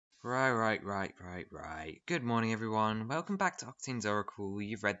Right. Good morning, everyone. Welcome back to Octane's Oracle.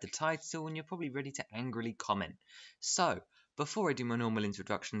 You've read the title and you're probably ready to angrily comment. So, before I do my normal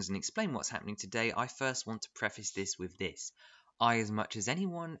introductions and explain what's happening today, I first want to preface this with this. I, as much as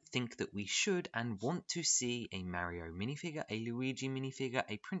anyone, think that we should and want to see a Mario minifigure, a Luigi minifigure,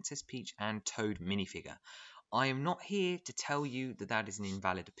 a Princess Peach and Toad minifigure. I am not here to tell you that that is an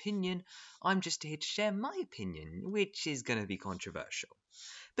invalid opinion. I'm just here to share my opinion, which is going to be controversial.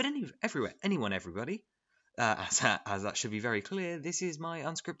 But everybody, as that should be very clear, this is my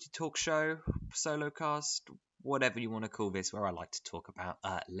unscripted talk show, solo cast, whatever you want to call this, where I like to talk about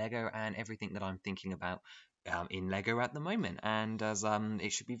Lego and everything that I'm thinking about in Lego at the moment. And as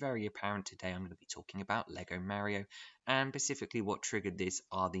it should be very apparent today, I'm going to be talking about Lego Mario, and specifically what triggered this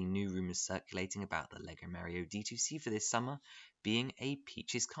are the new rumors circulating about the Lego Mario D2C for this summer being a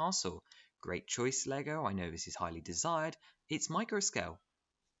Peach's Castle. Great choice, Lego. I know this is highly desired. It's microscale.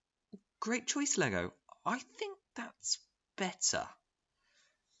 Great choice, Lego. I think that's better.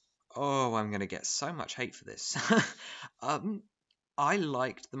 Oh, I'm going to get so much hate for this. um, I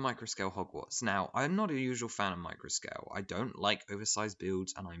liked the microscale Hogwarts. Now, I'm not a usual fan of microscale. I don't like oversized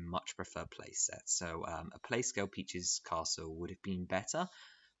builds, and I much prefer playsets. So, a playscale Peach's Castle would have been better,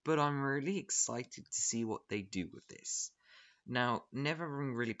 but I'm really excited to see what they do with this. Now, never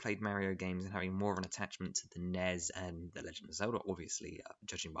having really played Mario games and having more of an attachment to the NES and The Legend of Zelda, obviously,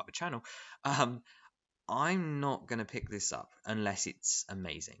 judging by the channel, um, I'm not going to pick this up unless it's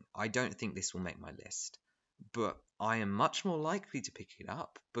amazing. I don't think this will make my list, but I am much more likely to pick it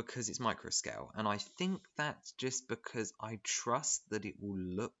up because it's microscale, and I think that's just because I trust that it will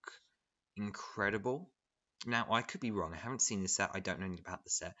look incredible. Now, I could be wrong. I haven't seen the set. I don't know anything about the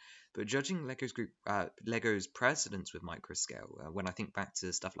set. But judging Lego's precedence with microscale, when I think back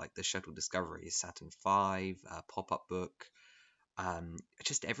to stuff like the Shuttle Discovery, Saturn V, Pop-Up Book,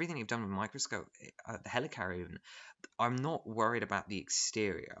 just everything they've done with microscope, the Helicarrier even, I'm not worried about the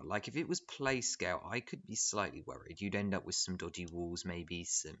exterior. Like, if it was play scale, I could be slightly worried. You'd end up with some dodgy walls, maybe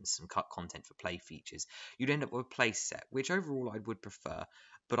some cut content for play features. You'd end up with a play set, which overall I would prefer,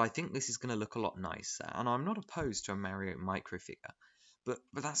 but I think this is going to look a lot nicer, and I'm not opposed to a Mario microfigure. But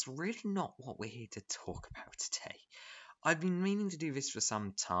that's really not what we're here to talk about today. I've been meaning to do this for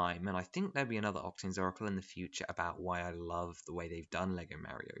some time, and I think there'll be another Octane's Oracle in the future about why I love the way they've done Lego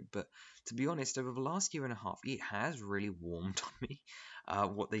Mario. But to be honest, over the last year and a half, it has really warmed on me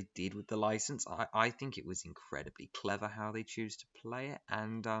what they did with the license. I think it was incredibly clever how they choose to play it,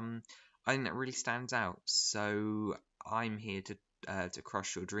 and I think that really stands out. So I'm here to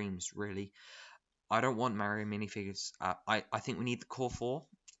crush your dreams, really. I don't want Mario minifigures. I think we need the core four.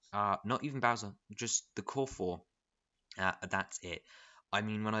 Not even Bowser, just the core four. That's it. I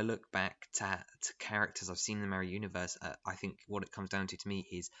mean, when I look back to characters I've seen in the Mario universe, I think what it comes down to me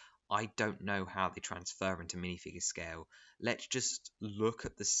is I don't know how they transfer into minifigure scale. Let's just look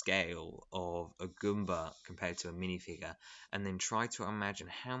at the scale of a Goomba compared to a minifigure, and then try to imagine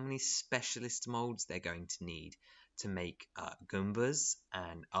how many specialist molds they're going to need to make Goombas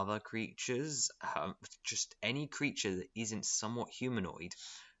and other creatures, just any creature that isn't somewhat humanoid,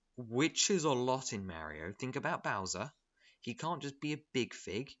 which is a lot in Mario. Think about Bowser. He can't just be a big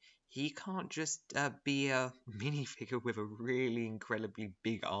fig. He can't just be a minifigure with a really incredibly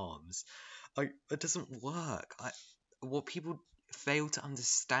big arms. It doesn't work. What people fail to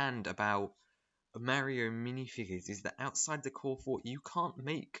understand about Mario minifigures is that outside the core four, you can't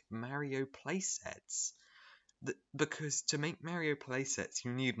make Mario playsets. Because to make Mario playsets,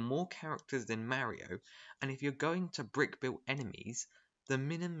 you need more characters than Mario, and if you're going to brick build enemies, the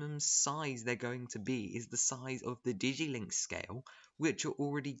minimum size they're going to be is the size of the Digilink scale, which you're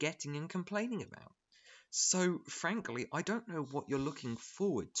already getting and complaining about. So, frankly, I don't know what you're looking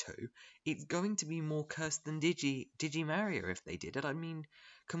forward to. It's going to be more cursed than Digi Mario if they did it. I mean,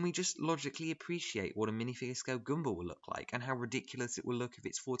 can we just logically appreciate what a minifigure scale Goomba will look like, and how ridiculous it will look if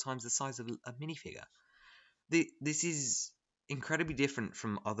it's 4 times the size of a minifigure? This is incredibly different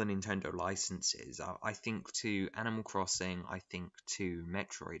from other Nintendo licenses. I think to Animal Crossing, I think to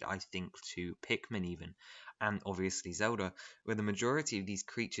Metroid, I think to Pikmin even, and obviously Zelda, where the majority of these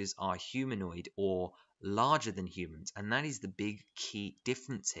creatures are humanoid or larger than humans, and that is the big key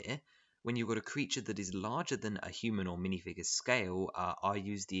difference here. When you've got a creature that is larger than a human or minifigure scale, I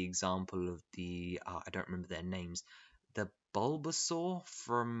use the example of I don't remember their names, the Bulbasaur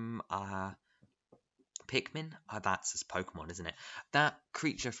from Pikmin? That's a Pokemon, isn't it? That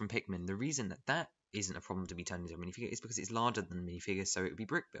creature from Pikmin, the reason that isn't a problem to be turned into a minifigure is because it's larger than a minifigure, so it would be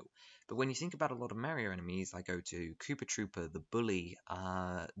brick built. But when you think about a lot of Mario enemies, I go to Koopa Troopa, the Bully,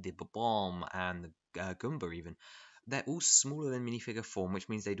 the Bomb, and the Goomba even, They're all smaller than minifigure form, which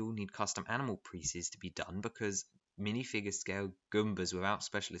means they'd all need custom animal pieces to be done, because minifigure scale Goombas without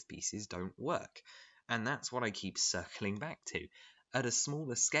specialist pieces don't work. And that's what I keep circling back to. At a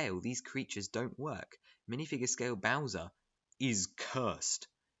smaller scale, these creatures don't work. Minifigure scale Bowser is cursed.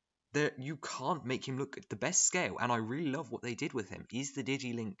 You can't make him look at the best scale, and I really love what they did with him. Is the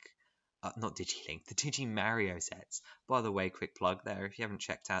Digilink, not Digilink, the Digi Mario sets. By the way, quick plug there. If you haven't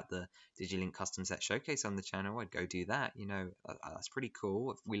checked out the Digilink custom set showcase on the channel, I'd go do that. You know, that's pretty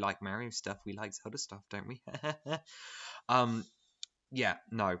cool. If we like Mario stuff, we like Zelda stuff, don't we? um, yeah,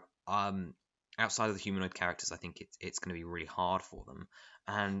 no. Outside of the humanoid characters, I think it's going to be really hard for them.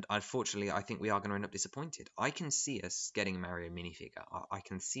 And unfortunately, I think we are going to end up disappointed. I can see us getting a Mario minifigure. I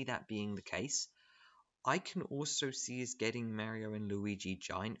can see that being the case. I can also see us getting Mario and Luigi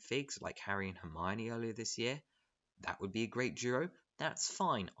giant figs like Harry and Hermione earlier this year. That would be a great duo. That's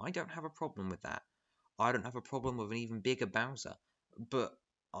fine. I don't have a problem with that. I don't have a problem with an even bigger Bowser. But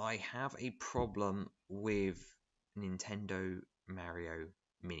I have a problem with Nintendo Mario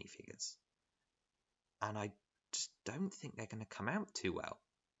minifigures. And I just don't think they're going to come out too well.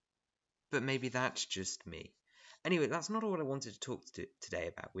 But maybe that's just me. Anyway, that's not all I wanted to talk today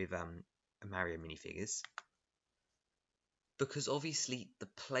about with Mario minifigures. Because obviously the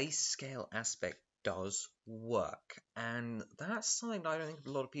place scale aspect does work, and that's something I don't think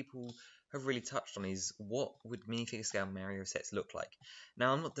a lot of people have really touched on, is what would minifigure scale Mario sets look like.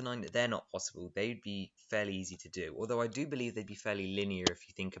 Now, I'm not denying that they're not possible. They'd be fairly easy to do, although I do believe they'd be fairly linear if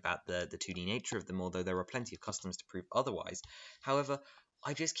you think about the 2D nature of them, although there are plenty of customs to prove otherwise. However,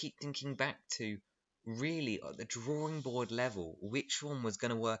 I just keep thinking back to, really, at the drawing board level, which one was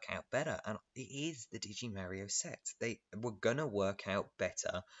going to work out better? And it is the Digi Mario sets. They were going to work out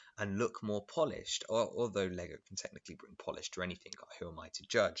better and look more polished, although Lego can technically bring polish to anything. Who am I to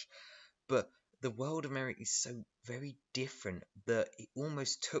judge? But the world of Mario is so very different that it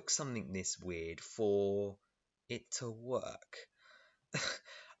almost took something this weird for it to work.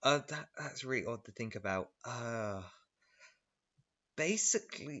 That's really odd to think about.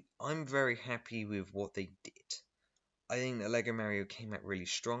 Basically, I'm very happy with what they did. I think that Lego Mario came out really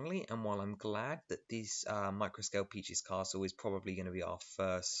strongly, and while I'm glad that this microscale Peach's Castle is probably going to be our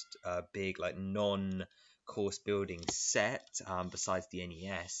first big, like, non-course building set, besides the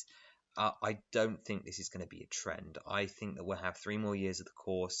NES, I don't think this is going to be a trend. I think that we'll have 3 more years of the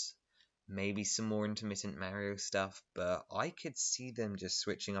course, maybe some more intermittent Mario stuff, but I could see them just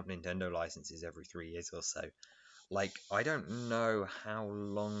switching up Nintendo licenses every 3 years or so. Like, I don't know how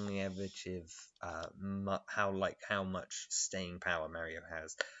longevity, how much staying power Mario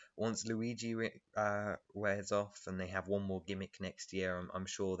has. Once Luigi wears off and they have one more gimmick next year, I'm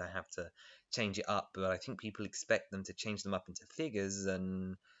sure they have to change it up. But I think people expect them to change them up into figures,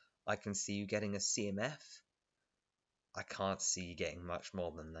 and I can see you getting a CMF. I can't see you getting much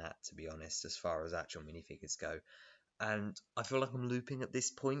more than that, to be honest, as far as actual minifigures go. And I feel like I'm looping at this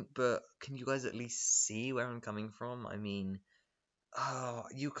point, but can you guys at least see where I'm coming from? I mean,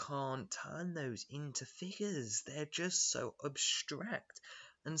 you can't turn those into figures. They're just so abstract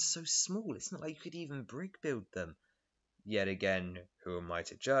and so small. It's not like you could even brick build them. Yet again, who am I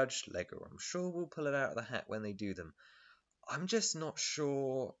to judge? Lego, I'm sure, will pull it out of the hat when they do them. I'm just not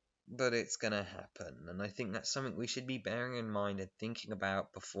sure that it's going to happen, and I think that's something we should be bearing in mind and thinking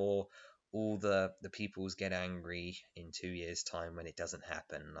about before all the peoples get angry in 2 years' time when it doesn't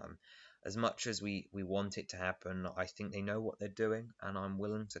happen. As much as we want it to happen, I think they know what they're doing, and I'm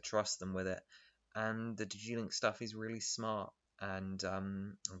willing to trust them with it. And the Digilink stuff is really smart, and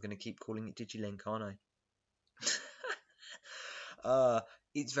I'm going to keep calling it Digilink, aren't I?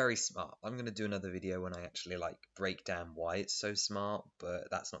 It's very smart. I'm going to do another video when I actually break down why it's so smart, but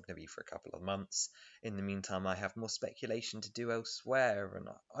that's not going to be for a couple of months. In the meantime, I have more speculation to do elsewhere, and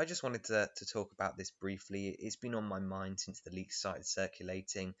I just wanted to talk about this briefly. It's been on my mind since the leaks started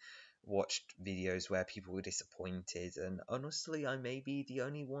circulating. Watched videos where people were disappointed, and honestly, I may be the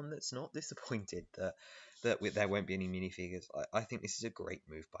only one that's not disappointed that there won't be any minifigures. I think this is a great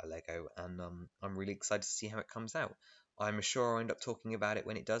move by Lego, and I'm really excited to see how it comes out. I'm sure I'll end up talking about it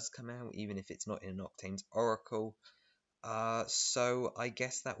when it does come out, even if it's not in an Octane's Oracle. So I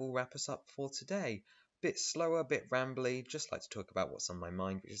guess that will wrap us up for today. Bit slower, bit rambly, just like to talk about what's on my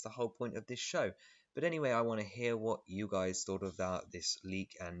mind, which is the whole point of this show. But anyway, I want to hear what you guys thought about this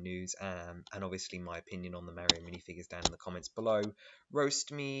leak and news, and obviously my opinion on the Mario minifigures down in the comments below.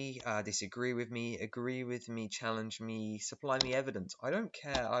 Roast me, disagree with me, agree with me, challenge me, supply me evidence. I don't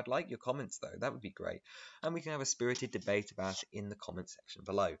care. I'd like your comments though. That would be great. And we can have a spirited debate about it in the comment section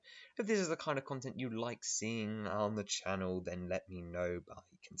below. If this is the kind of content you like seeing on the channel, then let me know by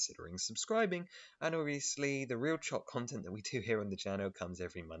considering subscribing. And obviously, the real chalk content that we do here on the channel comes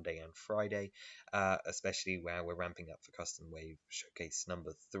every Monday and Friday, especially where we're ramping up for Custom Wave Showcase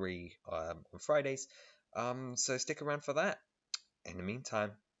number 3 on Fridays. So stick around for that. In the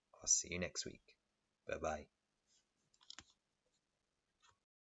meantime, I'll see you next week. Bye-bye.